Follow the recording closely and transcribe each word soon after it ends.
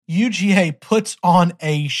UGA puts on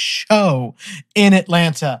a show in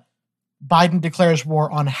Atlanta. Biden declares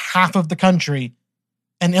war on half of the country,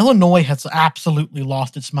 and Illinois has absolutely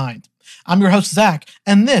lost its mind. I'm your host, Zach,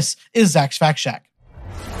 and this is Zach's Fact Shack.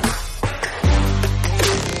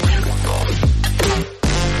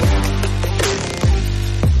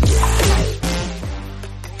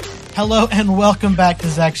 Hello and welcome back to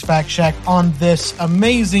Zach's Fact Shack on this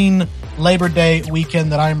amazing Labor Day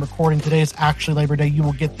weekend that I am recording. Today is actually Labor Day. You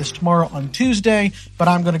will get this tomorrow on Tuesday, but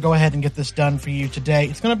I'm going to go ahead and get this done for you today.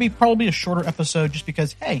 It's going to be probably a shorter episode just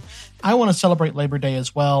because, hey, I want to celebrate Labor Day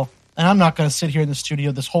as well, and I'm not going to sit here in the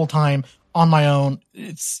studio this whole time on my own.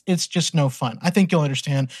 It's just no fun. I think you'll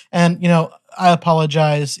understand. And, I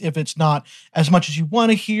apologize if it's not as much as you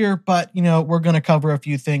want to hear, but, we're going to cover a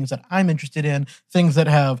few things that I'm interested in, things that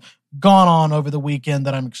have gone on over the weekend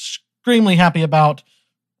that I'm extremely happy about.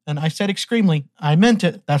 And I said extremely. I meant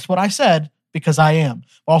it. That's what I said, because I am.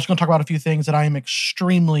 We're also going to talk about a few things that I am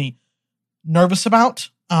extremely nervous about,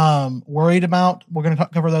 worried about. We're going to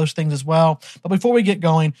cover those things as well. But before we get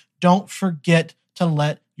going, don't forget to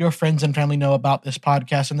let your friends and family know about this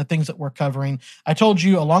podcast and the things that we're covering. I told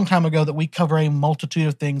you a long time ago that we cover a multitude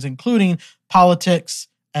of things, including politics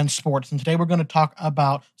and sports. And today we're going to talk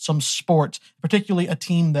about some sports, particularly a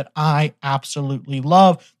team that I absolutely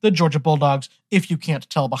love, the Georgia Bulldogs. If you can't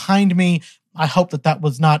tell behind me, I hope that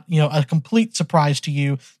was not, a complete surprise to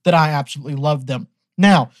you that I absolutely love them.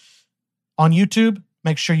 Now, on YouTube,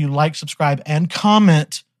 make sure you like, subscribe, and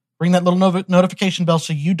comment. Ring that little notification bell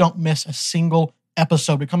so you don't miss a single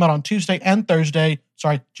episode. We come out on Tuesday and Friday.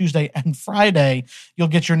 You'll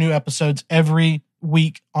get your new episodes every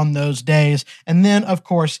week on those days. And then, of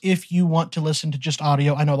course, if you want to listen to just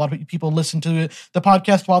audio, I know a lot of people listen to the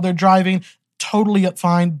podcast while they're driving. Totally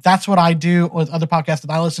fine. That's what I do with other podcasts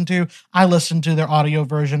that I listen to. I listen to their audio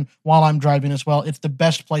version while I'm driving as well. It's the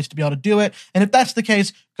best place to be able to do it. And if that's the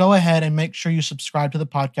case, go ahead and make sure you subscribe to the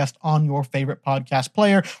podcast on your favorite podcast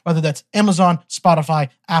player, whether that's Amazon, Spotify,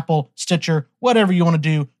 Apple, Stitcher, whatever you want to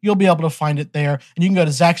do, you'll be able to find it there. And you can go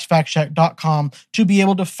to ZachsFactShack.com to be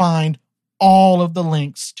able to find all of the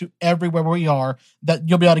links to everywhere we are, that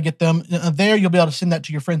you'll be able to get them there. You'll be able to send that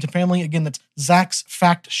to your friends and family. Again, that's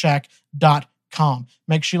ZachsFactShack.com.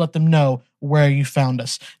 Make sure you let them know where you found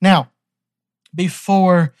us. Now,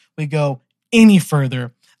 before we go any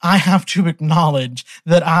further, I have to acknowledge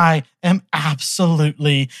that I am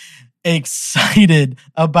absolutely excited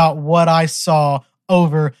about what I saw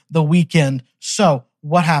over the weekend. So,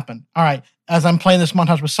 what happened? All right. As I'm playing this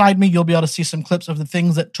montage beside me, you'll be able to see some clips of the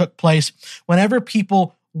things that took place whenever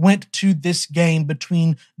people went to this game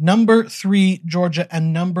between number 3 Georgia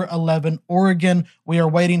and number 11 Oregon. We are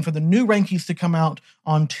waiting for the new rankings to come out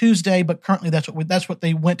on Tuesday, but currently that's what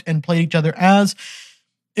they went and played each other as.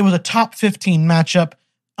 It was a top 15 matchup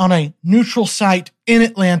on a neutral site in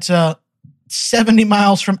Atlanta, 70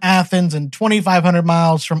 miles from Athens and 2,500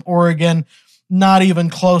 miles from Oregon. Not even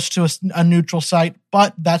close to a neutral site,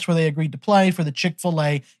 but that's where they agreed to play for the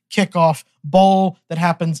Chick-fil-A kickoff bowl that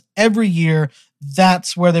happens every year.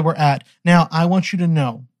 That's where they were at. Now, I want you to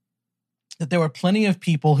know that there were plenty of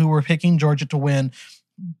people who were picking Georgia to win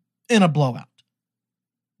in a blowout,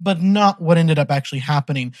 but not what ended up actually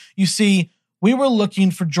happening. You see, we were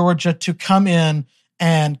looking for Georgia to come in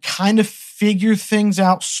and kind of figure things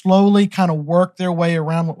out slowly, kind of work their way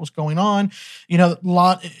around what was going on.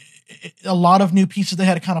 A lot of new pieces they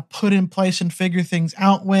had to kind of put in place and figure things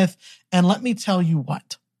out with. And let me tell you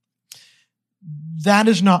what, that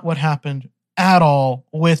is not what happened at all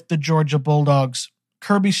with the Georgia Bulldogs.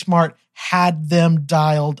 Kirby Smart had them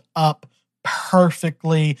dialed up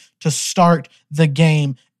perfectly to start the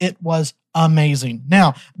game. It was amazing.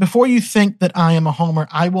 Now, before you think that I am a homer,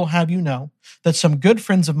 I will have you know that some good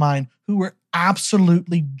friends of mine who were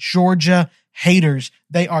absolutely Georgia haters,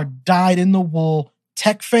 they are dyed-in-the-wool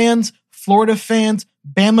Tech fans, Florida fans,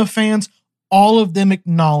 Bama fans, all of them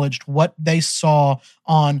acknowledged what they saw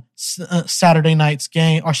on Saturday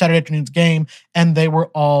afternoon's game, and they were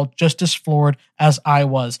all just as floored as I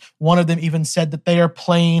was. One of them even said that they are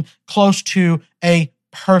playing close to a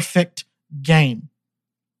perfect game.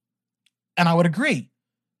 And I would agree.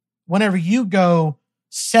 Whenever you go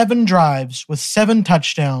 7 drives with 7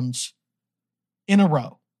 touchdowns in a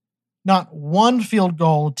row, not one field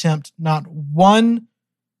goal attempt, not one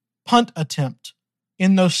punt attempt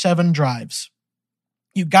in those 7 drives.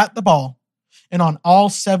 You got the ball, and on all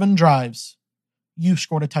 7 drives, you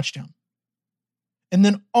scored a touchdown. And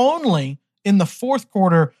then only in the fourth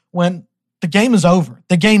quarter, when the game is over,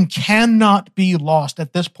 the game cannot be lost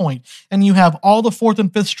at this point, and you have all the 4th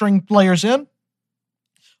and 5th string players in,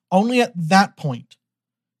 only at that point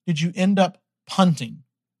did you end up punting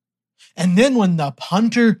And then when the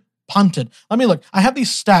punter punted, let me look. I have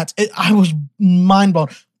these stats. I was mind blown.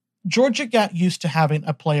 Georgia got used to having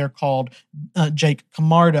a player called Jake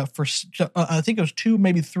Camarda for I think it was 2,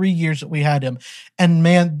 maybe 3 years that we had him. And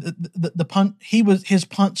man, the punt, his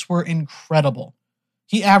punts were incredible.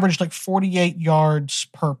 He averaged like 48 yards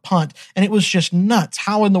per punt, and it was just nuts.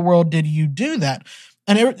 How in the world did you do that?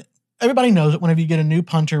 And everybody knows that whenever you get a new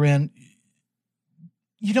punter in,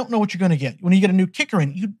 you don't know what you're going to get. When you get a new kicker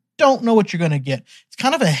in, you don't know what you're going to get. It's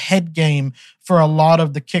kind of a head game for a lot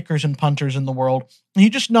of the kickers and punters in the world. And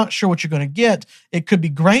you're just not sure what you're going to get. It could be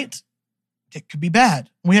great. It could be bad.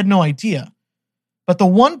 We had no idea. But the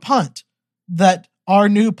one punt that our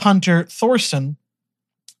new punter, Thorson,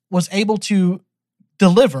 was able to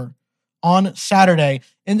deliver on Saturday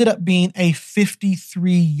ended up being a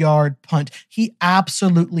 53-yard punt. He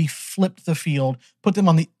absolutely flipped the field, put them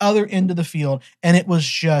on the other end of the field, and it was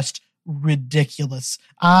just ridiculous.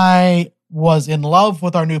 I was in love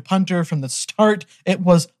with our new punter from the start. It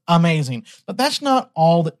was amazing. But that's not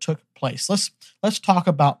all that took place. Let's talk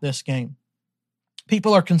about this game.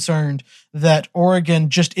 People are concerned that Oregon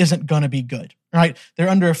just isn't going to be good, right? They're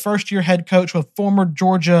under a first-year head coach with former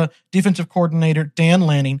Georgia defensive coordinator Dan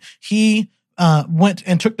Lanning. He went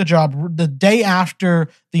and took the job the day after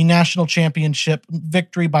the national championship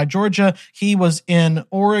victory by Georgia. He was in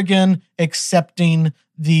Oregon accepting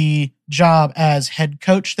the job as head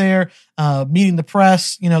coach there, meeting the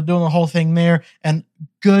press, doing the whole thing there, and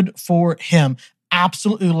good for him.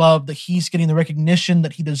 Absolutely love that he's getting the recognition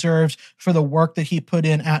that he deserves for the work that he put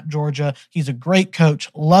in at Georgia. He's a great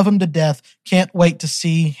coach. Love him to death. Can't wait to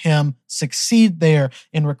see him succeed there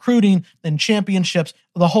in recruiting and championships,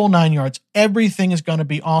 the whole 9 yards. Everything is going to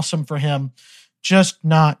be awesome for him, just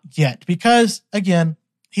not yet. Because, again,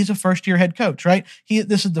 he's a first-year head coach, right?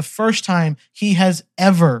 This is the first time he has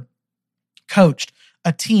ever coached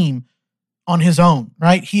a team on his own,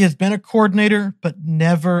 right? He has been a coordinator, but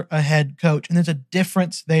never a head coach. And there's a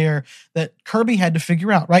difference there that Kirby had to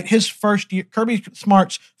figure out, right? His first year, Kirby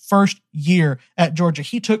Smart's first year at Georgia,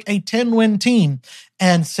 he took a 10-win team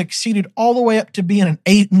and succeeded all the way up to being an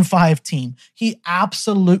 8-5 team. He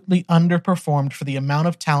absolutely underperformed for the amount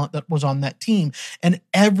of talent that was on that team. And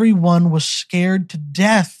everyone was scared to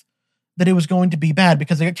death that it was going to be bad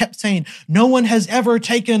because they kept saying no one has ever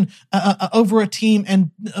taken over a team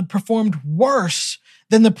and performed worse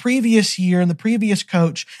than the previous year and the previous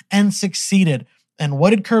coach and succeeded. And what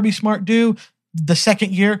did Kirby Smart do? The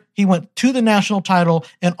second year, he went to the national title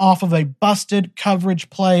and off of a busted coverage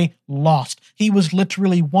play, lost. He was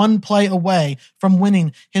literally one play away from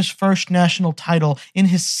winning his first national title in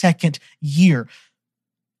his second year.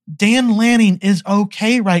 Dan Lanning is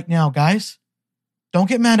okay right now, guys. Don't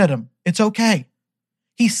get mad at him. It's okay.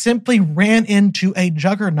 He simply ran into a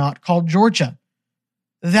juggernaut called Georgia.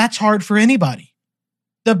 That's hard for anybody.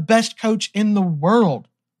 The best coach in the world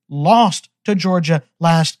lost to Georgia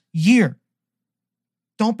last year.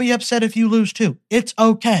 Don't be upset if you lose too. It's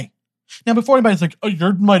okay. Now, before anybody's like, oh,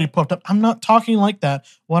 you're mighty puffed up, I'm not talking like that.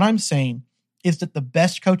 What I'm saying is that the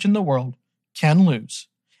best coach in the world can lose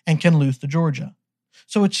and can lose to Georgia.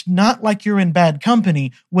 So it's not like you're in bad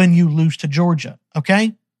company when you lose to Georgia,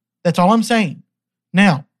 okay? That's all I'm saying.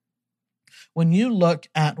 Now, when you look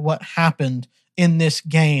at what happened in this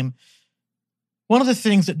game, one of the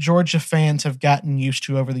things that Georgia fans have gotten used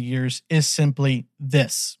to over the years is simply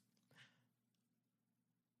this.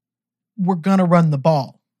 We're going to run the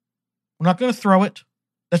ball. We're not going to throw it.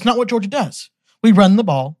 That's not what Georgia does. We run the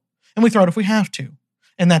ball, and we throw it if we have to,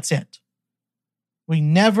 and that's it. We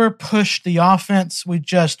never push the offense. We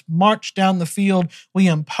just march down the field. We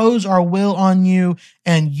impose our will on you,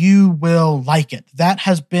 and you will like it. That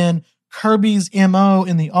has been Kirby's MO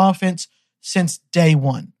in the offense since day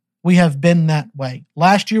one. We have been that way.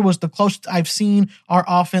 Last year was the closest I've seen our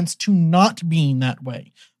offense to not being that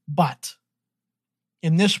way. But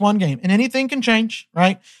in this one game, and anything can change,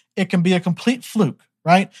 right? It can be a complete fluke.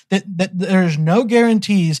 Right? That there's no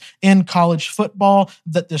guarantees in college football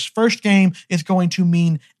that this first game is going to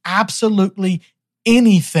mean absolutely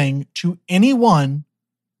anything to anyone,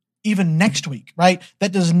 even next week, right?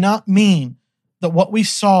 That does not mean that what we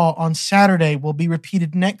saw on Saturday will be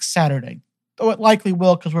repeated next Saturday, though it likely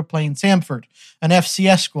will because we're playing Samford, an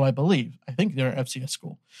FCS school, I believe. I think they're an FCS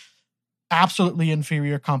school. Absolutely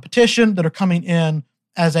inferior competition that are coming in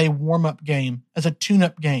as a warm-up game, as a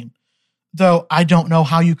tune-up game. Though I don't know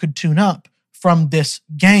how you could tune up from this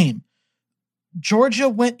game. Georgia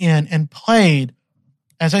went in and played,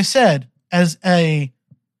 as I said, as a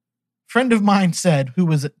friend of mine said, who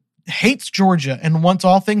hates Georgia and wants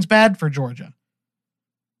all things bad for Georgia,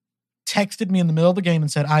 texted me in the middle of the game and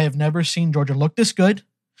said, I have never seen Georgia look this good.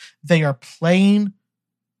 They are playing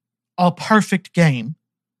a perfect game.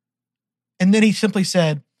 And then he simply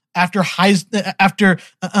said, after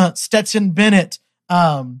Stetson Bennett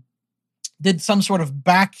did some sort of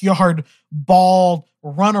backyard ball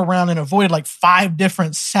run around and avoided like 5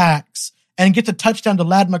 different sacks and gets a touchdown to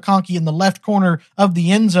Ladd McConkey in the left corner of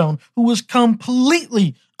the end zone, who was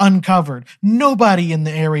completely uncovered. Nobody in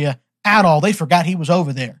the area at all. They forgot he was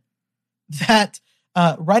over there. That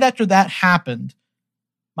right after that happened,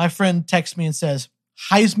 my friend texts me and says,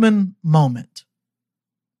 Heisman moment.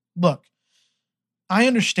 Look, I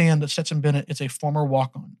understand that Stetson Bennett is a former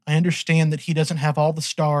walk-on. I understand that he doesn't have all the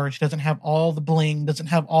stars, he doesn't have all the bling, doesn't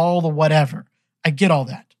have all the whatever. I get all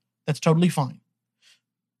that. That's totally fine.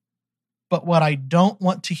 But what I don't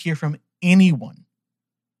want to hear from anyone,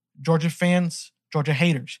 Georgia fans, Georgia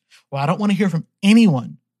haters, what I don't want to hear from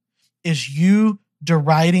anyone is you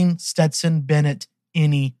deriding Stetson Bennett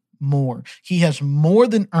anymore. He has more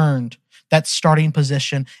than earned that starting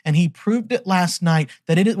position, and he proved it last night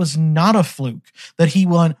that it was not a fluke, that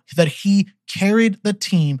he carried the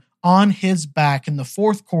team on his back in the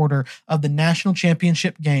fourth quarter of the national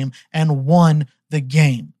championship game and won the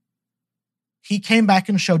game. He came back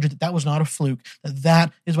and showed you that that was not a fluke,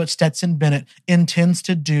 that is what Stetson Bennett intends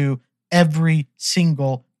to do every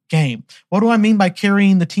single game. What do I mean by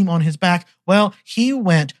carrying the team on his back? Well, he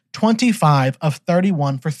went 25 of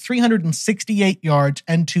 31 for 368 yards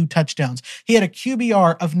and 2 touchdowns. He had a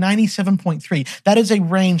QBR of 97.3. That is a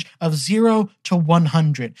range of 0 to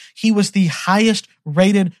 100. He was the highest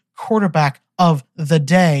rated quarterback of the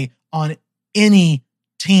day on any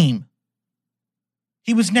team.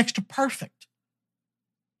 He was next to perfect.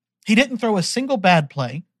 He didn't throw a single bad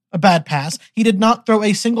pass. He did not throw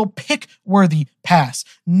a single pick-worthy pass.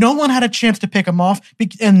 No one had a chance to pick him off,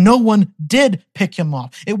 and no one did pick him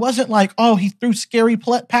off. It wasn't like, oh, he threw scary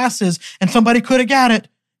passes and somebody could have got it.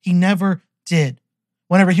 He never did.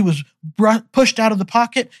 Whenever he was pushed out of the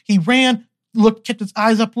pocket, he ran, kept his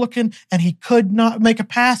eyes up looking, and he could not make a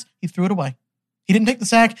pass. He threw it away. He didn't take the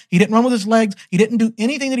sack. He didn't run with his legs. He didn't do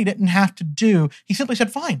anything that he didn't have to do. He simply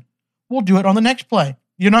said, fine, we'll do it on the next play.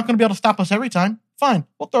 You're not going to be able to stop us every time. Fine,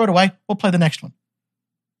 we'll throw it away. We'll play the next one.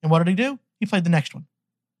 And what did he do? He played the next one.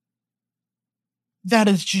 That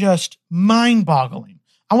is just mind-boggling.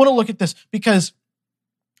 I want to look at this because,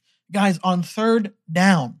 guys, on third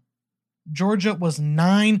down, Georgia was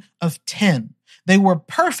 9 of 10. They were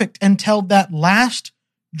perfect until that last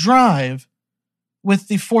drive with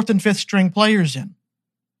the 4th and 5th string players in.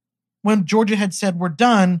 When Georgia had said, we're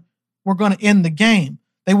done, we're going to end the game.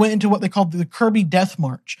 They went into what they called the Kirby Death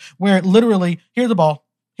March, where it literally, here's the ball,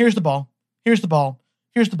 here's the ball, here's the ball,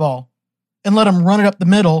 here's the ball, and let them run it up the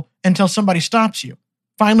middle until somebody stops you.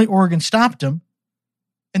 Finally, Oregon stopped them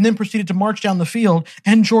and then proceeded to march down the field,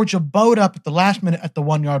 and Georgia bowed up at the last minute at the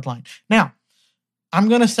 1-yard line. Now, I'm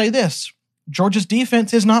going to say this. Georgia's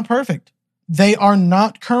defense is not perfect. They are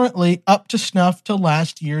not currently up to snuff to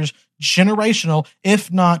last year's generational,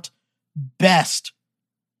 if not best,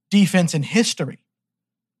 defense in history.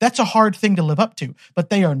 That's a hard thing to live up to, but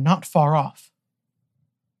they are not far off.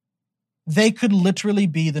 They could literally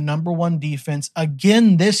be the number 1 defense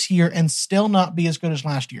again this year and still not be as good as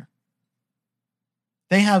last year.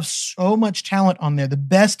 They have so much talent on there. The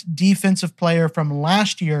best defensive player from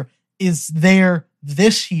last year is there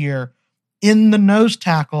this year in the nose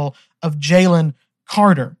tackle of Jalen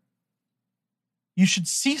Carter. You should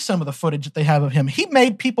see some of the footage that they have of him. He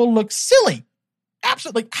made people look silly.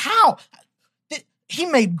 Absolutely. How? He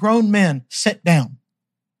made grown men sit down.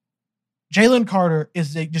 Jalen Carter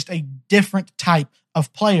is just a different type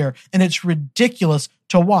of player, and it's ridiculous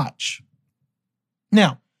to watch.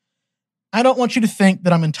 Now, I don't want you to think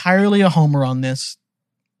that I'm entirely a homer on this,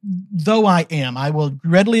 though I am. I will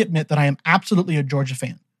readily admit that I am absolutely a Georgia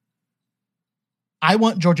fan. I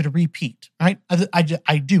want Georgia to repeat, right? I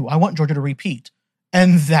do. I want Georgia to repeat.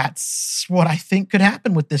 And that's what I think could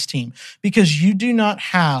happen with this team, because you do not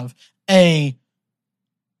have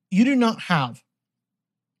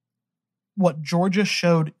what Georgia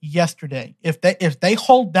showed yesterday. If they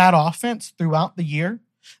hold that offense throughout the year,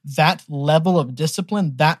 that level of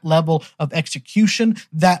discipline, that level of execution,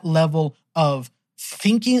 that level of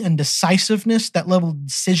thinking and decisiveness, that level of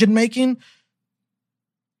decision making,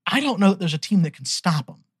 I don't know that there's a team that can stop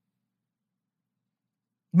them.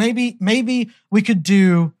 Maybe we could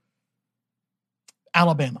do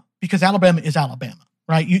Alabama, because Alabama is Alabama.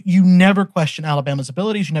 Right? You never question Alabama's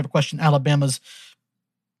abilities. You never question Alabama's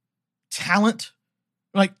talent.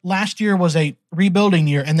 Like last year was a rebuilding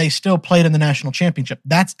year and they still played in the national championship.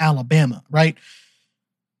 That's Alabama, right?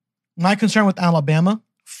 My concern with Alabama,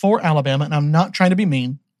 and I'm not trying to be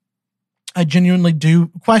mean, I genuinely do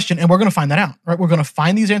question, and we're going to find that out, right? We're going to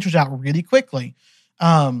find these answers out really quickly.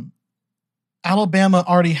 Alabama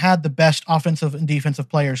already had the best offensive and defensive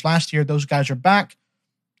players last year. Those guys are back.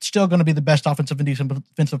 Still going to be the best offensive and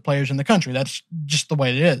defensive players in the country. That's just the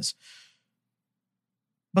way it is.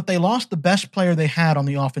 But they lost the best player they had on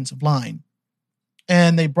the offensive line.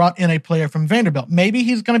 And they brought in a player from Vanderbilt. Maybe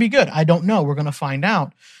he's going to be good. I don't know. We're going to find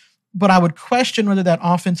out. But I would question whether that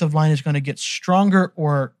offensive line is going to get stronger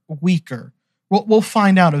or weaker. We'll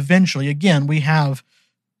find out eventually. Again, we have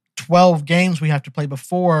 12 games we have to play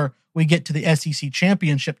before we get to the SEC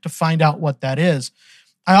championship to find out what that is.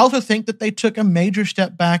 I also think that they took a major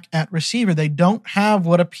step back at receiver. They don't have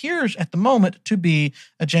what appears at the moment to be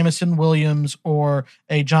a Jamison Williams or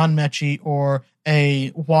a John Mechie or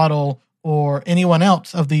a Waddle or anyone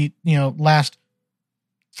else of the last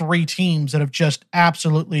three teams that have just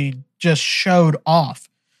absolutely just showed off.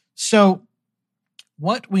 So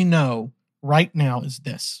what we know right now is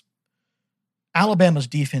this. Alabama's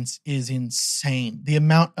defense is insane. The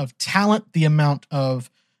amount of talent, the amount of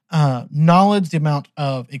knowledge, the amount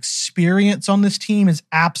of experience on this team is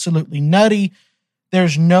absolutely nutty. There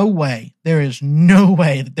is no way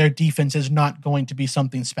that their defense is not going to be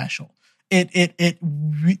something special.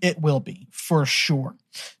 It will be for sure.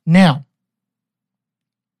 Now,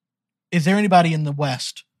 is there anybody in the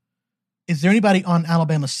West? Is there anybody on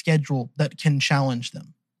Alabama's schedule that can challenge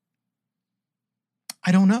them?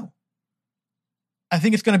 I don't know. I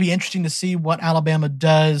think it's going to be interesting to see what Alabama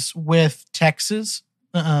does with Texas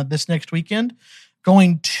this next weekend.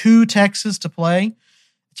 Going to Texas to play,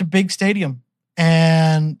 it's a big stadium,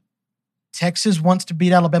 and Texas wants to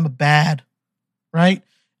beat Alabama bad, right?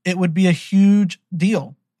 It would be a huge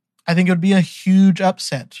deal. I think it would be a huge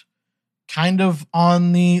upset, kind of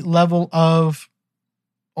on the level of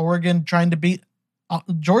Oregon trying to beat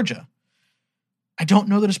Georgia. I don't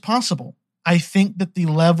know that it's possible. I think that the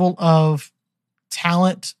level of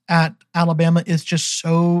talent at Alabama is just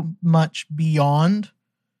so much beyond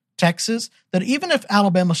Texas that even if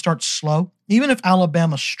Alabama starts slow, even if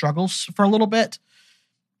Alabama struggles for a little bit,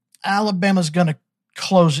 Alabama's going to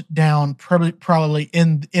close it down probably at the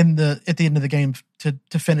end of the game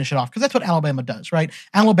to finish it off, because that's what Alabama does, right?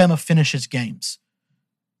 Alabama finishes games.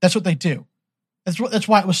 That's what they do. That's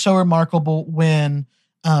why it was so remarkable when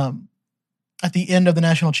at the end of the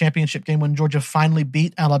national championship game when Georgia finally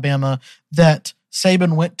beat Alabama that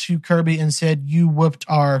Saban went to Kirby and said, "You whooped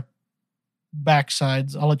our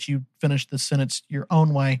backsides. I'll let you finish the sentence your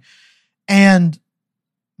own way." And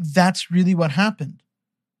that's really what happened.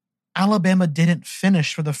 Alabama didn't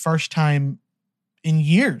finish for the first time in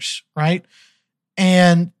years, right?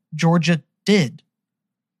 And Georgia did.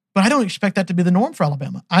 But I don't expect that to be the norm for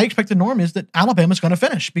Alabama. I expect the norm is that Alabama's going to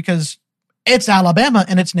finish because it's Alabama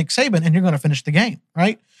and it's Nick Saban and you're going to finish the game,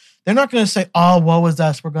 right? They're not going to say, "Oh, woe is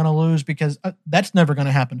us, we're going to lose," because that's never going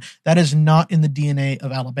to happen. That is not in the DNA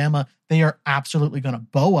of Alabama. They are absolutely going to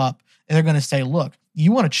bow up and they're going to say, "Look,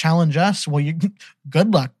 you want to challenge us? Well,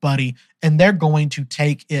 good luck, buddy." And they're going to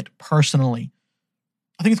take it personally.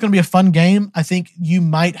 I think it's going to be a fun game. I think you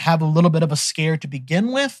might have a little bit of a scare to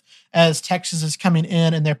begin with as Texas is coming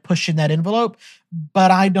in and they're pushing that envelope,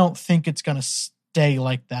 but I don't think it's going to stay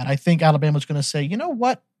like that. I think Alabama's going to say, "You know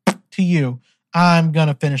what, to you, I'm going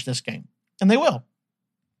to finish this game." And they will.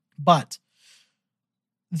 But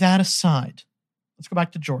that aside, let's go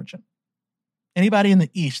back to Georgia. Anybody in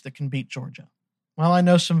the East that can beat Georgia? Well, I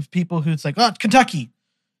know some people who's like, "Oh, it's Kentucky."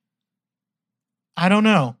 I don't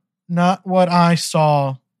know. Not what I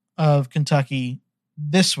saw of Kentucky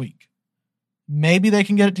this week. Maybe they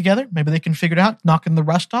can get it together. Maybe they can figure it out. Knocking the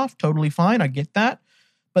rust off. Totally fine. I get that.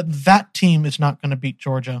 But that team is not going to beat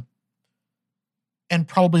Georgia. And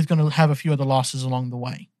probably is going to have a few other losses along the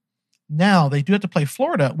way. Now, they do have to play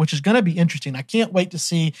Florida, which is going to be interesting. I can't wait to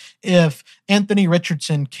see if Anthony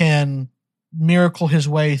Richardson can miracle his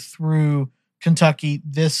way through Kentucky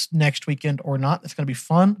this next weekend or not. It's going to be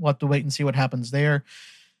fun. We'll have to wait and see what happens there.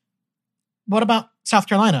 What about South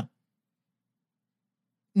Carolina?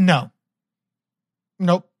 No.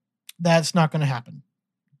 Nope. That's not going to happen.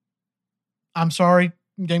 I'm sorry,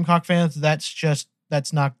 Gamecock fans.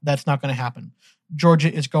 That's not going to happen.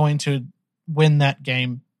 Georgia is going to win that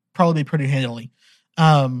game probably pretty handily.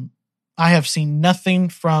 I have seen nothing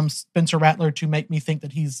from Spencer Rattler to make me think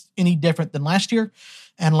that he's any different than last year.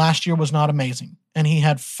 And last year was not amazing. And he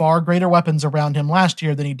had far greater weapons around him last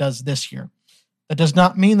year than he does this year. That does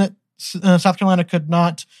not mean that South Carolina could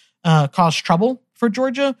not cause trouble for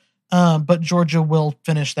Georgia, but Georgia will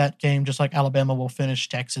finish that game just like Alabama will finish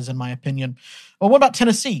Texas, in my opinion. Well, what about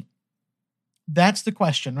Tennessee? That's the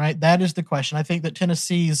question, right? That is the question. I think that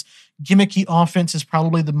Tennessee's gimmicky offense is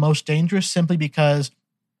probably the most dangerous simply because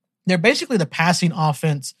they're basically the passing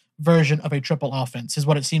offense version of a triple offense is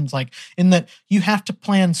what it seems like, in that you have to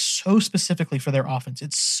plan so specifically for their offense.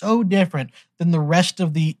 It's so different than the rest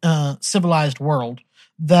of the civilized world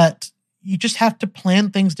that you just have to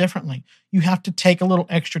plan things differently. You have to take a little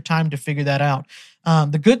extra time to figure that out.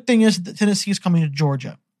 The good thing is that Tennessee is coming to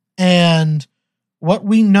Georgia. And what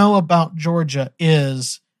we know about Georgia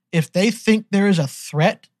is if they think there is a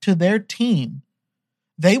threat to their team,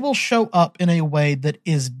 they will show up in a way that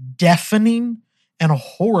is deafening and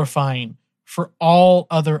horrifying for all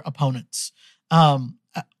other opponents.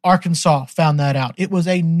 Arkansas found that out. It was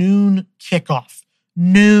a noon kickoff,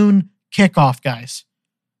 guys.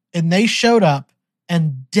 And they showed up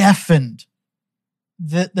and deafened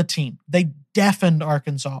the team. They deafened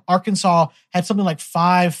Arkansas. Arkansas had something like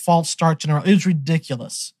 5 false starts in a row. It was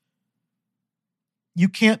ridiculous. You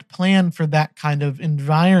can't plan for that kind of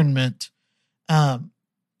environment.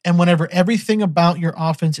 And whenever everything about your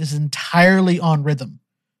offense is entirely on rhythm,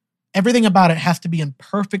 everything about it has to be in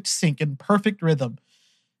perfect sync, in perfect rhythm,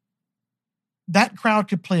 that crowd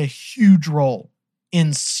could play a huge role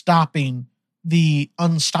in stopping the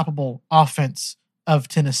unstoppable offense of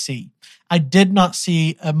Tennessee. I did not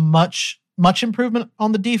see a much improvement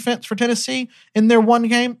on the defense for Tennessee in their one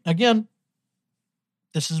game. Again,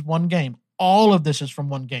 this is one game. All of this is from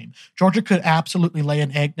one game. Georgia could absolutely lay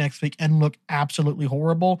an egg next week and look absolutely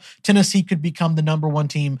horrible. Tennessee could become the number 1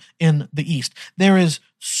 team in the East. There is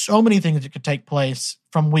so many things that could take place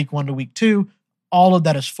from week 1 to week 2. All of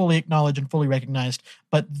that is fully acknowledged and fully recognized.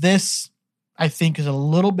 But this, I think, is a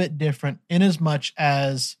little bit different in as much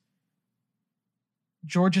as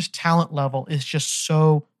Georgia's talent level is just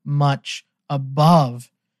so much above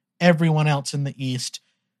everyone else in the East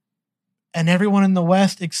and everyone in the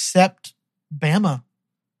West except Bama.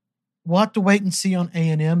 We'll have to wait and see on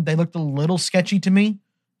A&M. They looked a little sketchy to me.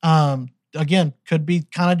 Again, could be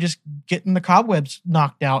kind of just getting the cobwebs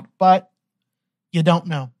knocked out, but you don't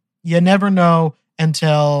know. You never know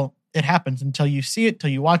until it happens, until you see it, till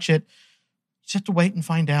you watch it. You just have to wait and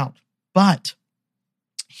find out. But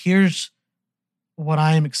here's what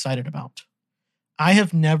I am excited about. I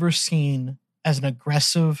have never seen as an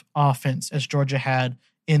aggressive offense as Georgia had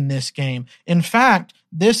in this game. In fact,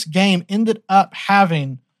 this game ended up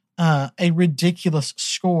having a ridiculous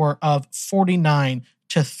score of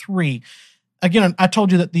 49-3. Again, I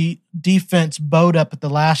told you that the defense bowed up at the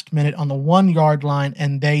last minute on the 1-yard line,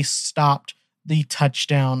 and they stopped the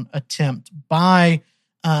touchdown attempt by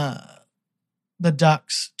the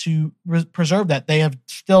Ducks to preserve that. They have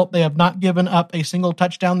not given up a single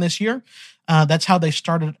touchdown this year. That's how they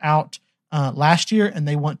started out last year, and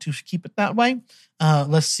they want to keep it that way.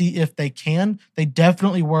 Let's see if they can. They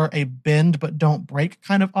definitely were a bend but don't break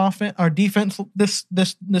kind of offense or defense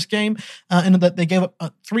this game, and that they gave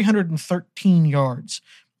up 313 yards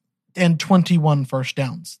and 21 first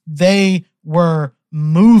downs. They were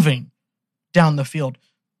moving down the field.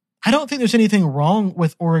 I don't think there's anything wrong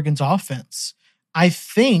with Oregon's offense. I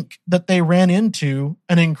think that they ran into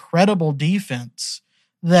an incredible defense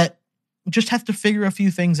that just has to figure a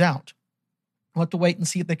few things out. We'll have to wait and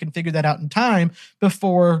see if they can figure that out in time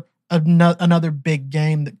before another big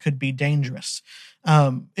game that could be dangerous.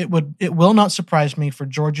 It will not surprise me for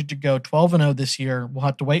Georgia to go 12-0 this year. We'll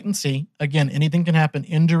have to wait and see. Again, anything can happen.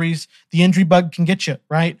 Injuries, the injury bug can get you,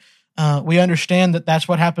 right? We understand that that's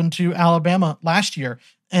what happened to Alabama last year,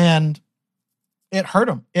 and it hurt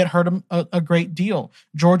them. It hurt them a great deal.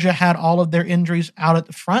 Georgia had all of their injuries out at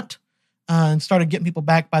the front and started getting people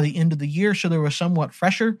back by the end of the year, so they were somewhat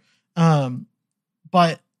fresher.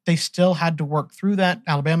 But they still had to work through that.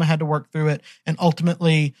 Alabama had to work through it. And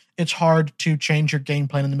ultimately, it's hard to change your game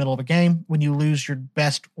plan in the middle of a game when you lose your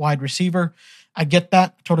best wide receiver. I get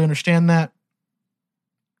that. I totally understand that.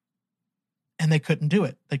 And they couldn't do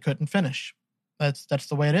it. They couldn't finish. That's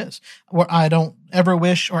the way it is. I don't ever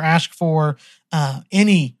wish or ask for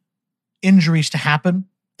any injuries to happen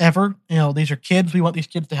ever. You know, these are kids. We want these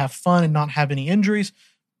kids to have fun and not have any injuries.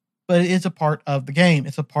 But it is a part of the game.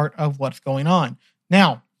 It's a part of what's going on.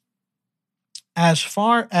 Now, as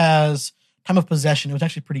far as time of possession, it was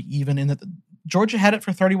actually pretty even in that Georgia had it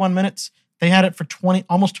for 31 minutes. They had it for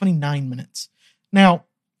almost 29 minutes. Now,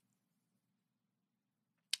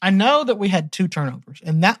 I know that we had 2 turnovers,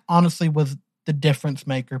 and that honestly was the difference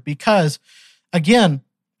maker because, again,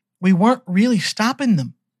 we weren't really stopping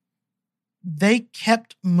them. They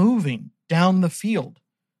kept moving down the field.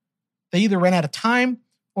 They either ran out of time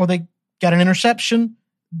or they got an interception.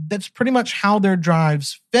 That's pretty much how their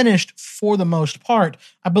drives finished for the most part.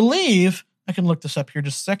 I believe, I can look this up here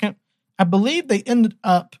just a second. I believe they ended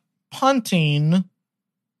up punting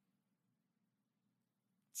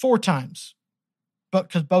 4 times, but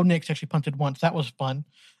because Bo Nix actually punted once, that was fun.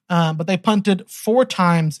 But they punted 4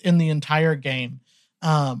 times in the entire game.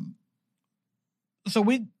 So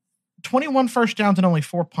 21 first downs and only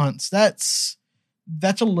 4 punts. That's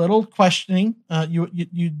a little questioning.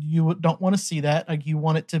 You don't want to see that. Like, you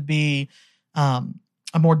want it to be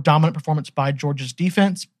a more dominant performance by Georgia's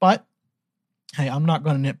defense. But hey, I'm not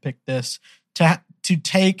going to nitpick this. To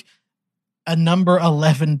take a number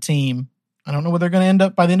 11 team, I don't know where they're going to end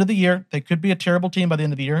up by the end of the year. They could be a terrible team by the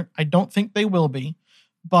end of the year. I don't think they will be,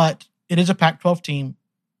 but it is a Pac-12 team,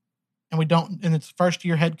 and it's first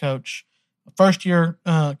year head coach, first year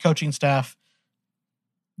coaching staff.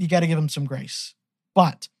 You got to give them some grace.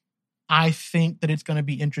 But I think that it's going to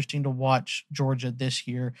be interesting to watch Georgia this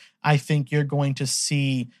year. I think you're going to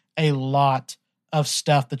see a lot of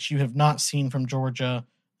stuff that you have not seen from Georgia,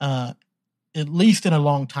 at least in a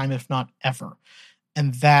long time, if not ever.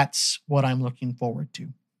 And that's what I'm looking forward to.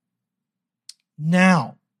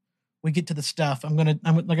 Now we get to the stuff.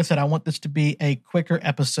 Like I said, I want this to be a quicker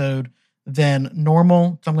episode than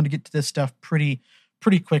normal. So I'm going to get to this stuff pretty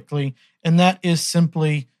quickly. And that is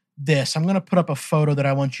simply this. I'm going to put up a photo that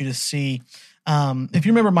I want you to see. If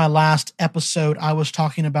you remember my last episode, I was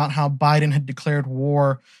talking about how Biden had declared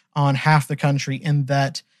war on half the country and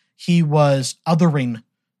that he was othering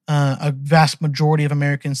a vast majority of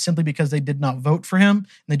Americans simply because they did not vote for him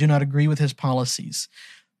and they do not agree with his policies.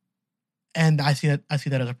 And I see that as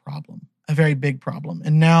a problem, a very big problem.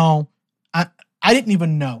 And now I didn't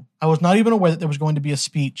even know. I was not even aware that there was going to be a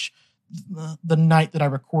speech the night that I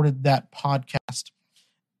recorded that podcast.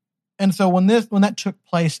 And so when that took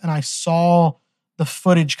place and I saw the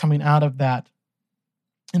footage coming out of that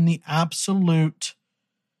and the absolute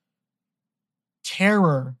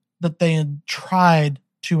terror that they had tried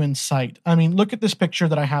to incite. I mean, look at this picture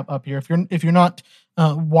that I have up here. If you're not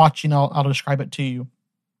watching, I'll describe it to you.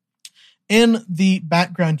 In the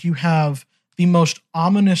background, you have the most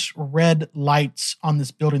ominous red lights on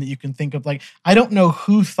this building that you can think of. Like, I don't know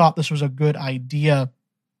who thought this was a good idea,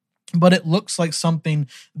 but it looks like something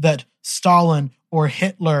that Stalin or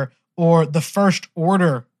Hitler or the First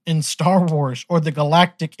Order in Star Wars or the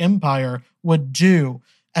Galactic Empire would do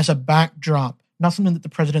as a backdrop, not something that the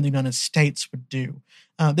President of the United States would do.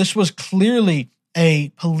 This was clearly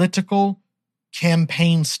a political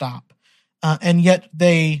campaign stop, and yet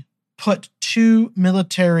they put 2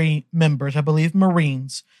 military members, I believe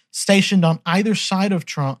Marines, stationed on either side of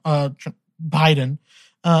Biden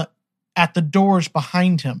at the doors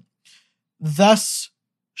behind him, thus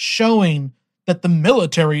showing that the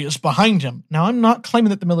military is behind him. Now, I'm not claiming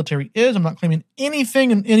that the military is. I'm not claiming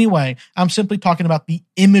anything in any way. I'm simply talking about the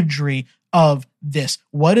imagery of this.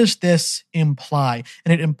 What does this imply?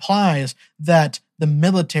 And it implies that the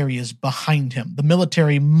military is behind him. The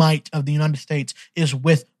military might of the United States is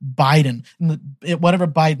with Biden. Whatever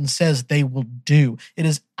Biden says, they will do. It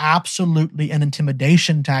is absolutely an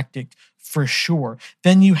intimidation tactic for sure.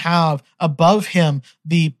 Then you have above him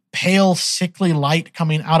the pale, sickly light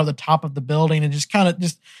coming out of the top of the building, and it's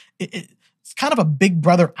kind of a big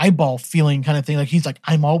brother eyeball feeling kind of thing. Like he's like,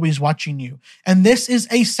 I'm always watching you. And this is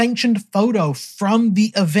a sanctioned photo from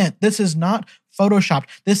the event. This is not photoshopped.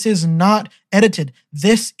 This is not edited.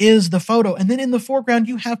 This is the photo. And then in the foreground,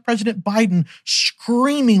 you have President Biden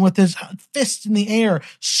screaming with his fists in the air,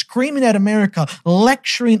 screaming at America,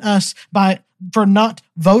 lecturing us for not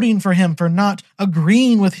voting for him, for not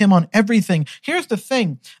agreeing with him on everything. Here's the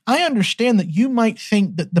thing. I understand that you might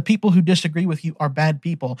think that the people who disagree with you are bad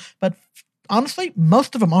people, but honestly,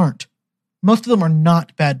 most of them aren't. Most of them are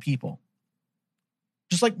not bad people.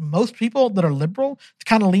 Just like most people that are liberal, to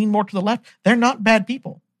kind of lean more to the left, they're not bad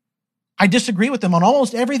people. I disagree with them on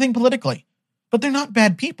almost everything politically, but they're not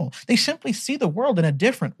bad people. They simply see the world in a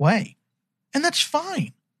different way. And that's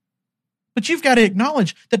fine. But you've got to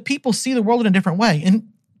acknowledge that people see the world in a different way. And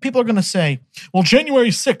people are going to say, well, January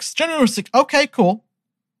 6th. Okay, cool.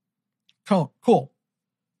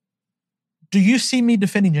 Do you see me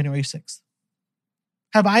defending January 6th?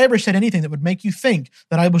 Have I ever said anything that would make you think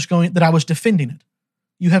that I was defending it?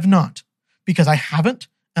 You have not, because I haven't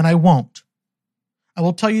and I won't. I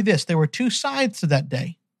will tell you this. There were 2 sides to that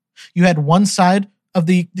day. You had one side of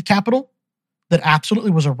the Capitol that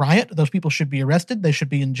absolutely was a riot. Those people should be arrested. They should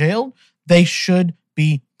be in jail. They should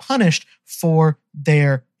be punished for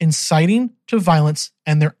their inciting to violence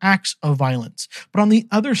and their acts of violence. But on the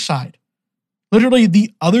other side, literally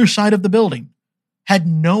the other side of the building, had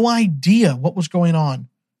no idea what was going on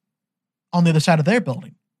the other side of their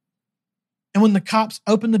building. And when the cops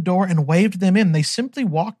opened the door and waved them in, they simply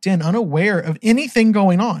walked in unaware of anything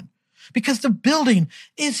going on. because the building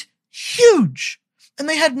is huge and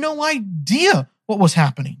they had no idea what was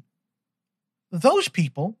happening. Those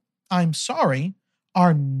people, I'm sorry,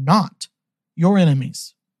 are not your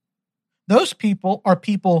enemies. Those people are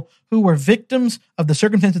people who were victims of the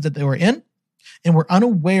circumstances that they were in and were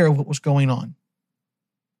unaware of what was going on.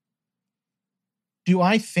 Do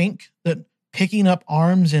I think that picking up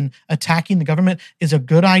arms and attacking the government is a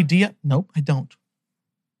good idea? Nope, I don't.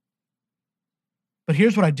 But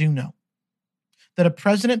here's what I do know. That a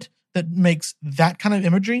president that makes that kind of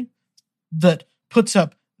imagery, that puts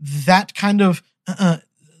up that kind of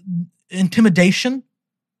intimidation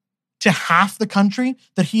to half the country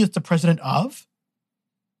that he is the president of,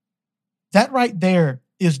 that right there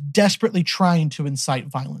is desperately trying to incite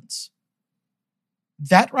violence.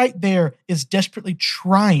 That right there is desperately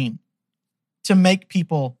trying to make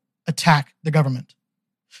people attack the government.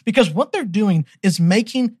 Because what they're doing is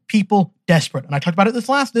making people desperate. And I talked about it this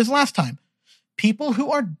last time. People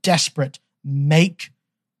who are desperate make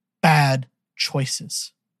bad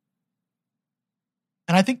choices.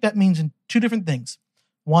 And I think that means in two different things.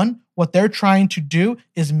 One, what they're trying to do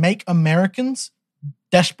is make Americans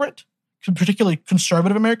desperate, particularly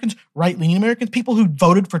conservative Americans, right-leaning Americans, people who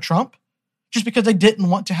voted for Trump, just because they didn't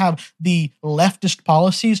want to have the leftist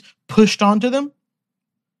policies pushed onto them.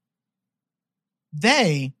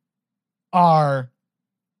 They are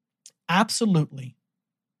absolutely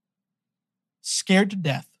scared to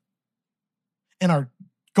death and are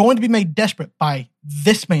going to be made desperate by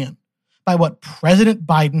this man, by what President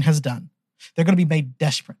Biden has done. They're going to be made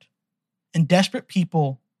desperate. And desperate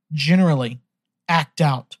people generally act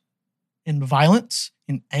out in violence,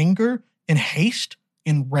 in anger, in haste,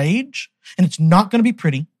 in rage. And it's not going to be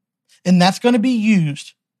pretty. And that's going to be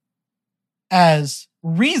used as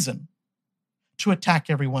reason to attack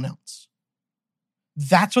everyone else.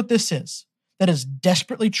 That's what this is. That is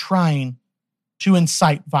desperately trying to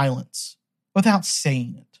incite violence without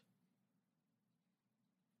saying it.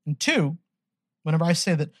 And two, whenever I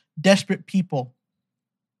say that desperate people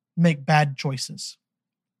make bad choices,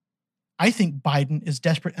 I think Biden is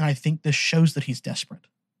desperate, and I think this shows that he's desperate.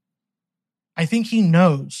 I think he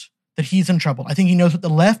knows that he's in trouble. I think he knows that the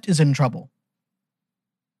left is in trouble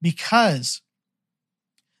because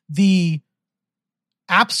the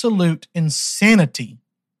absolute insanity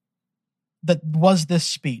that was this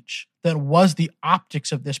speech, that was the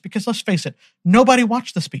optics of this, because let's face it, nobody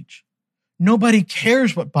watched the speech. Nobody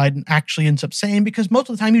cares what Biden actually ends up saying because most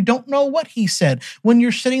of the time you don't know what he said when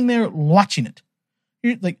you're sitting there watching it.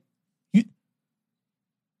 You're like,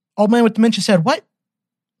 old man with dementia said, what?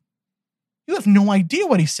 You have no idea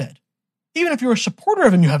what he said. Even if you're a supporter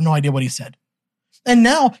of him, you have no idea what he said. And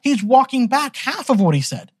now he's walking back half of what he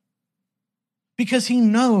said because he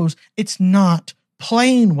knows it's not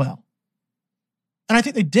playing well. And I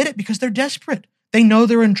think they did it because they're desperate. They know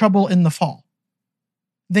they're in trouble in the fall.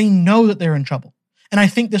 They know that they're in trouble. And I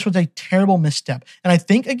think this was a terrible misstep. And I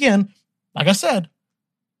think, again, like I said,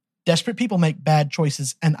 desperate people make bad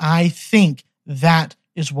choices. And I think that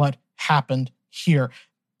is what happened here.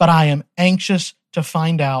 But I am anxious to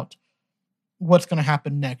find out what's going to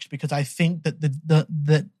happen next because I think that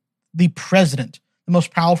the president, the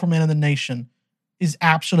most powerful man in the nation, is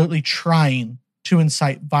absolutely trying to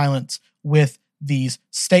incite violence with these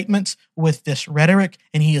statements, with this rhetoric,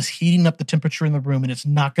 and he is heating up the temperature in the room, and it's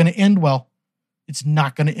not going to end well. It's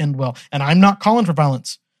not going to end well. And I'm not calling for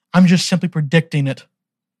violence. I'm just simply predicting it.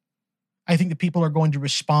 I think the people are going to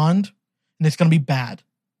respond, and it's going to be bad.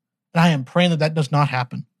 And I am praying that that does not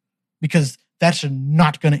happen because that's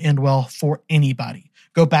not going to end well for anybody.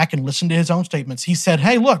 Go back and listen to his own statements. He said,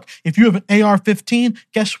 hey, look, if you have an AR-15,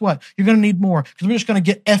 guess what? You're going to need more because we're just going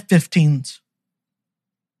to get F-15s.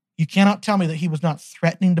 You cannot tell me that he was not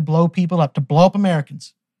threatening to blow people up, to blow up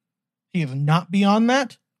Americans. He is not beyond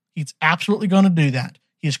that. He's absolutely going to do that.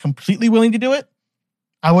 He is completely willing to do it.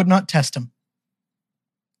 I would not test him.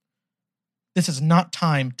 This is not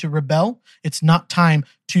time to rebel. It's not time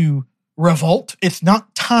to revolt. It's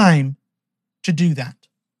not time to do that.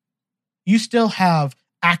 You still have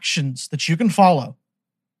actions that you can follow,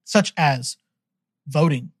 such as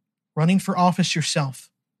voting, running for office yourself,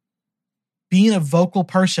 being a vocal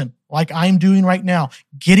person like I'm doing right now,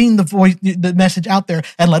 getting the message out there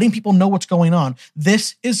and letting people know what's going on.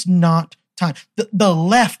 This is not time. The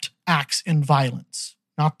left acts in violence,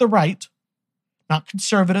 not the right, not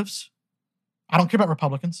conservatives. I don't care about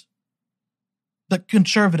Republicans. The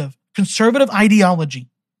conservative ideology.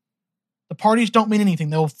 The parties don't mean anything.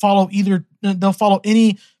 They'll follow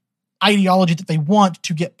any ideology that they want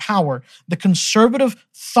to get power. The conservative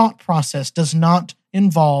thought process does not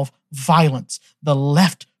involve violence. The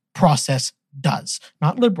left process does.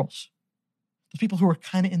 Not liberals, The people who are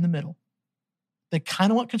kind of in the middle. They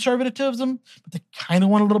kind of want conservatism, but they kind of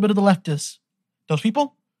want a little bit of the leftists. Those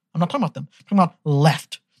people, I'm not talking about them. I'm talking about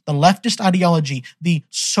left. The leftist ideology, the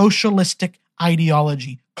socialistic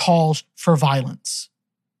ideology calls for violence.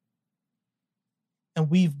 And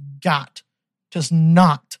we've got to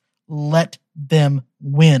not let them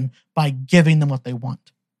win by giving them what they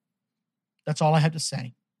want. That's all I have to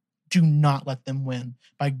say. Do not let them win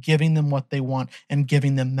by giving them what they want and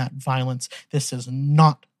giving them that violence. This is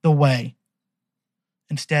not the way.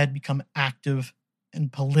 Instead, become active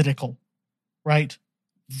and political, right?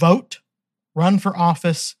 Vote, run for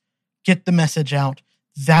office, get the message out.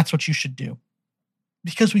 That's what you should do.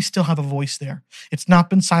 Because we still have a voice there. It's not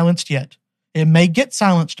been silenced yet. It may get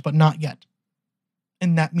silenced, but not yet.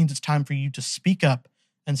 And that means it's time for you to speak up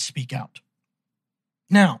and speak out.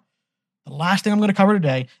 Now, the last thing I'm going to cover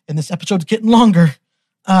today, and this episode's getting longer,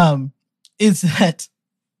 is that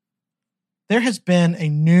there has been a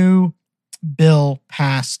new bill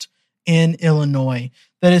passed in Illinois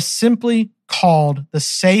that is simply called the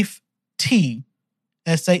Safe T,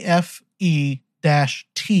 SAFE-T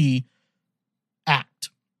Act.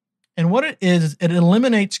 And what it is it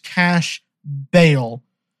eliminates cash bail,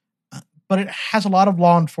 but it has a lot of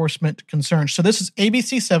law enforcement concerns. So this is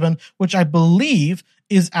ABC7, which I believe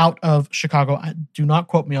is out of Chicago. Do not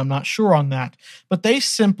quote me. I'm not sure on that. But they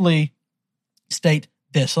simply state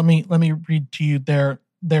this. Let me read to you their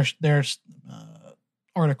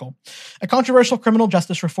article. A controversial criminal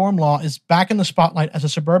justice reform law is back in the spotlight as a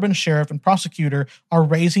suburban sheriff and prosecutor are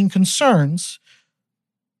raising concerns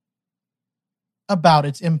about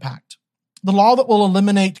its impact. The law that will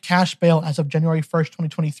eliminate cash bail as of January 1st,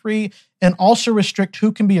 2023, and also restrict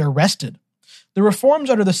who can be arrested. The reforms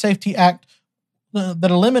under the Safety Act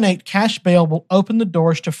that eliminate cash bail will open the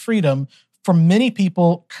doors to freedom for many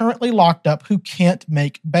people currently locked up who can't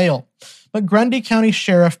make bail. But Grundy County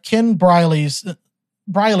Sheriff Ken Briley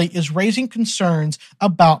is raising concerns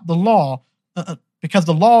about the law because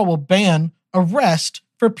the law will ban arrest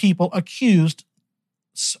for people accused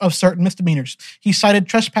of certain misdemeanors. He cited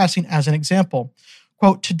trespassing as an example.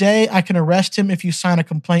 Quote, "Today I can arrest him if you sign a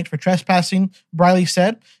complaint for trespassing," Briley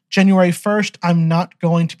said. "January 1st, I'm not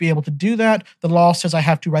going to be able to do that. The law says I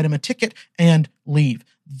have to write him a ticket and leave."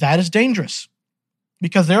 That is dangerous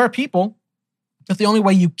because there are people that the only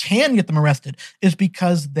way you can get them arrested is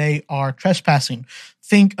because they are trespassing.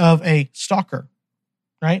 Think of a stalker,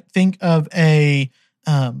 right? Think of a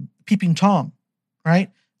peeping Tom,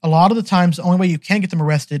 right? A lot of the times, the only way you can get them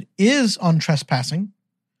arrested is on trespassing.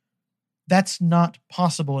 That's not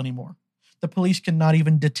possible anymore. The police cannot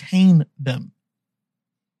even detain them.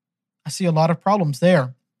 I see a lot of problems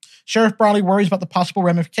there. Sheriff Briley worries about the possible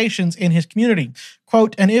ramifications in his community.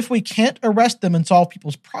 Quote, "And if we can't arrest them and solve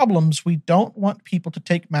people's problems, we don't want people to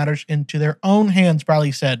take matters into their own hands,"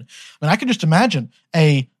 Briley said. I mean, I can just imagine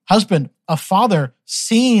a husband, a father,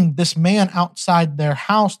 seeing this man outside their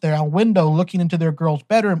house, their window, looking into their girl's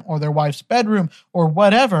bedroom or their wife's bedroom or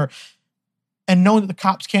whatever, and knowing that the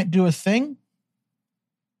cops can't do a thing.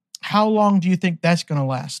 How long do you think that's going to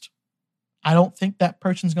last? I don't think that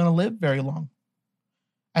person's going to live very long.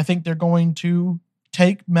 I think they're going to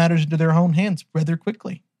take matters into their own hands rather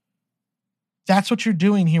quickly. That's what you're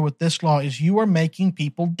doing here with this law is you are making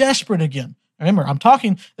people desperate again. Remember, I'm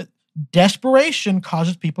talking that desperation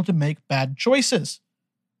causes people to make bad choices.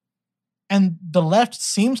 And the left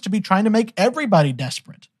seems to be trying to make everybody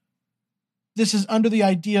desperate. This is under the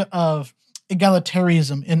idea of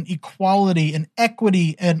egalitarianism and equality and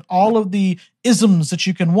equity and all of the isms that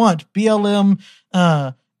you can want. BLM,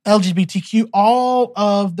 LGBTQ, all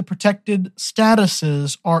of the protected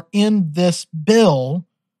statuses are in this bill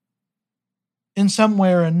in some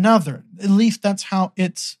way or another. At least that's how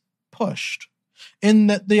it's pushed. In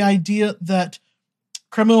that the idea that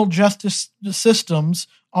criminal justice systems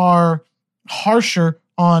are harsher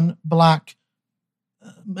on Black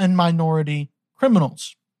and minority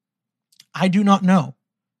criminals. I do not know.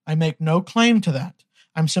 I make no claim to that.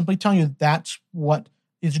 I'm simply telling you that's what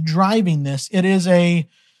is driving this. It is a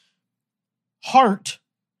heart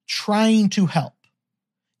trying to help.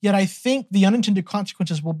 Yet I think the unintended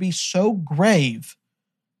consequences will be so grave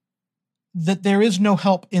that there is no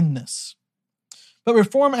help in this. But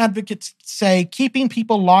reform advocates say keeping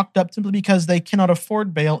people locked up simply because they cannot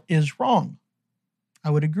afford bail is wrong.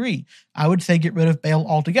 I would agree. I would say get rid of bail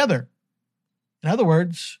altogether. In other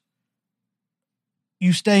words,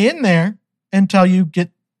 you stay in there until you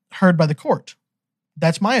get heard by the court.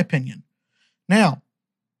 That's my opinion. Now,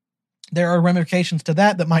 there are ramifications to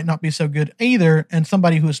that might not be so good either, and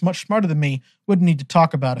somebody who is much smarter than me would need to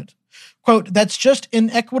talk about it. Quote, that's just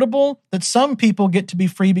inequitable that some people get to be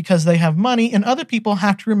free because they have money and other people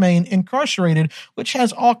have to remain incarcerated, which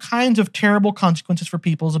has all kinds of terrible consequences for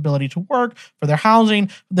people's ability to work, for their housing,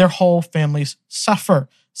 their whole families suffer,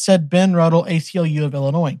 said Ben Ruddle, ACLU of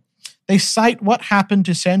Illinois. They cite what happened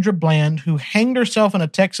to Sandra Bland, who hanged herself in a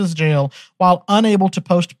Texas jail while unable to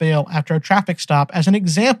post bail after a traffic stop, as an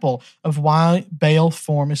example of why bail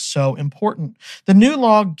form is so important. The new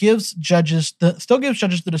law still gives judges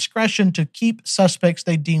the discretion to keep suspects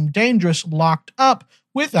they deem dangerous locked up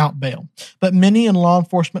without bail. But many in law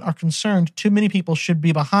enforcement are concerned too many people should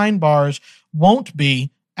be behind bars, won't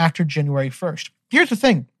be after January 1st. Here's the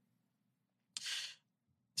thing.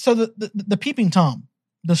 So the peeping Tom,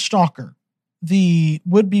 the stalker, the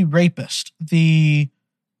would-be rapist, the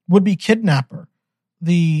would-be kidnapper,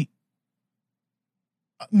 the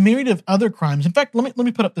myriad of other crimes. In fact, let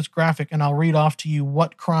me put up this graphic and I'll read off to you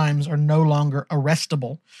what crimes are no longer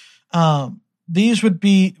arrestable. These would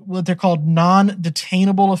be what they're called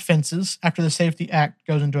non-detainable offenses after the Safety Act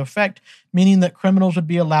goes into effect, meaning that criminals would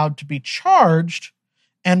be allowed to be charged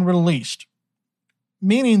and released,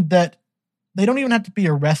 meaning that they don't even have to be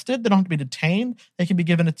arrested. They don't have to be detained. They can be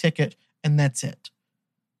given a ticket, and that's it.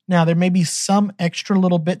 Now, there may be some extra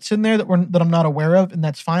little bits in there that I'm not aware of, and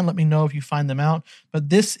that's fine. Let me know if you find them out. But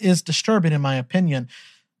this is disturbing, in my opinion.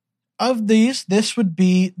 Of these, this would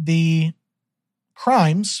be the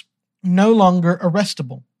crimes no longer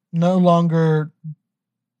arrestable, no longer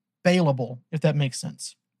bailable, if that makes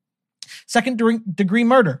sense. Second-degree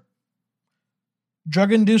murder,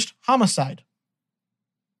 drug-induced homicide,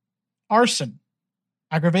 arson,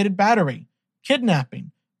 aggravated battery,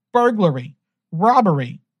 kidnapping, burglary,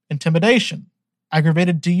 robbery, intimidation,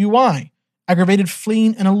 aggravated DUI, aggravated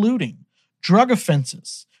fleeing and eluding, drug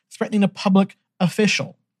offenses, threatening a public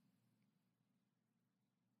official.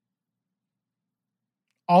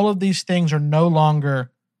 All of these things are no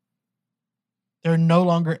longer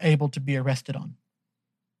able to be arrested on.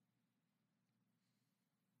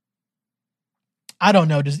 I don't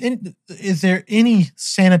know. Is there any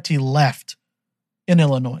sanity left in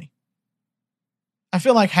Illinois? I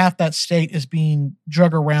feel like half that state is being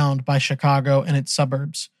drug around by Chicago and its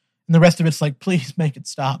suburbs. And the rest of it's like, please make it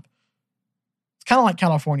stop. It's kind of like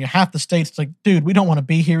California. Half the state's like, dude, we don't want to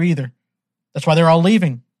be here either. That's why they're all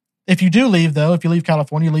leaving. If you do leave, though, if you leave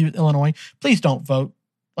California, you leave Illinois, please don't vote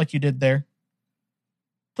like you did there.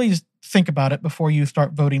 Please think about it before you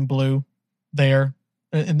start voting blue there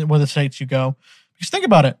in one of the states you go. Because think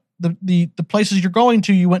about it. The places you're going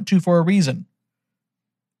to, you went to for a reason.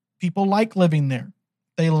 People like living there.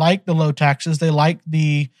 They like the low taxes. They like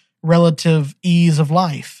the relative ease of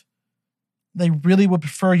life. They really would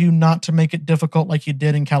prefer you not to make it difficult like you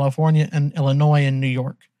did in California and Illinois and New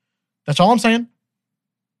York. That's all I'm saying.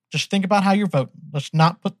 Just think about how you're voting. Let's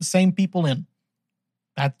not put the same people in.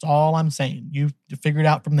 That's all I'm saying. You figure it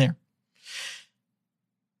out from there.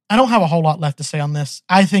 I don't have a whole lot left to say on this.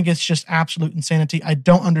 I think it's just absolute insanity. I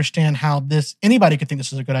don't understand how anybody could think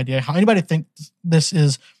this is a good idea, how anybody thinks this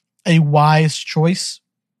is a wise choice.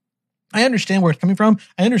 I understand where it's coming from.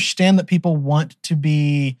 I understand that people want to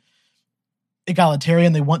be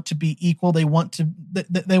egalitarian. They want to be equal. They want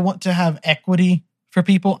to have equity for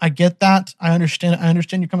people. I get that. I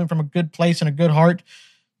understand you're coming from a good place and a good heart.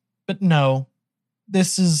 But no,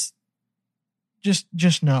 this is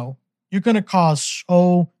just no. You're going to cause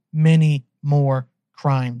so many more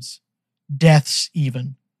crimes, deaths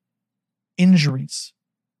even, injuries.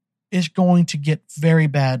 Is going to get very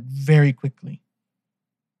bad very quickly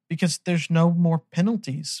because there's no more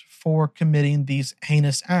penalties for committing these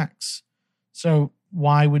heinous acts. So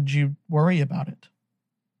why would you worry about it?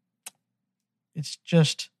 It's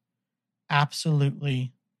just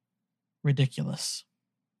absolutely ridiculous.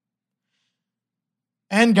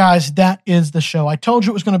 And guys, that is the show. I told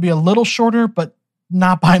you it was going to be a little shorter, but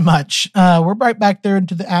not by much. We're right back there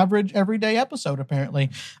into the average everyday episode, apparently.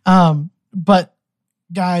 But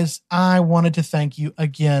guys, I wanted to thank you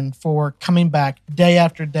again for coming back day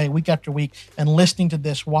after day, week after week, and listening to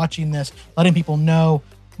this, watching this, letting people know.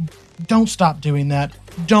 Don't stop doing that.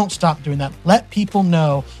 Don't stop doing that. Let people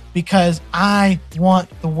know, because I want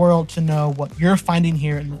the world to know what you're finding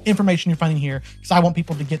here and the information you're finding here, because I want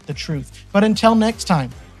people to get the truth. But until next time,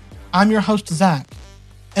 I'm your host, Zach,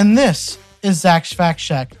 and this is Zach's Fact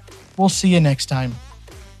Shack. We'll see you next time.